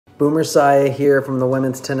Boomer Saia here from the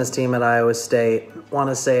women's tennis team at Iowa State.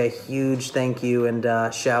 Want to say a huge thank you and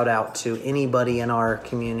shout out to anybody in our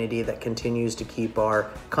community that continues to keep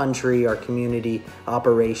our country, our community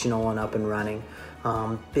operational and up and running.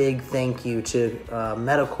 Big thank you to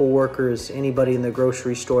medical workers, anybody in the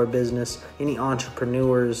grocery store business, any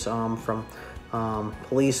entrepreneurs from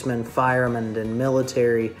policemen, firemen, and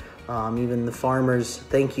military, even the farmers.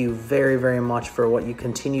 Thank you very, very much for what you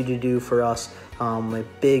continue to do for us. A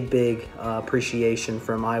big appreciation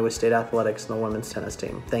from Iowa State Athletics and the women's tennis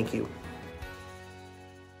team. Thank you.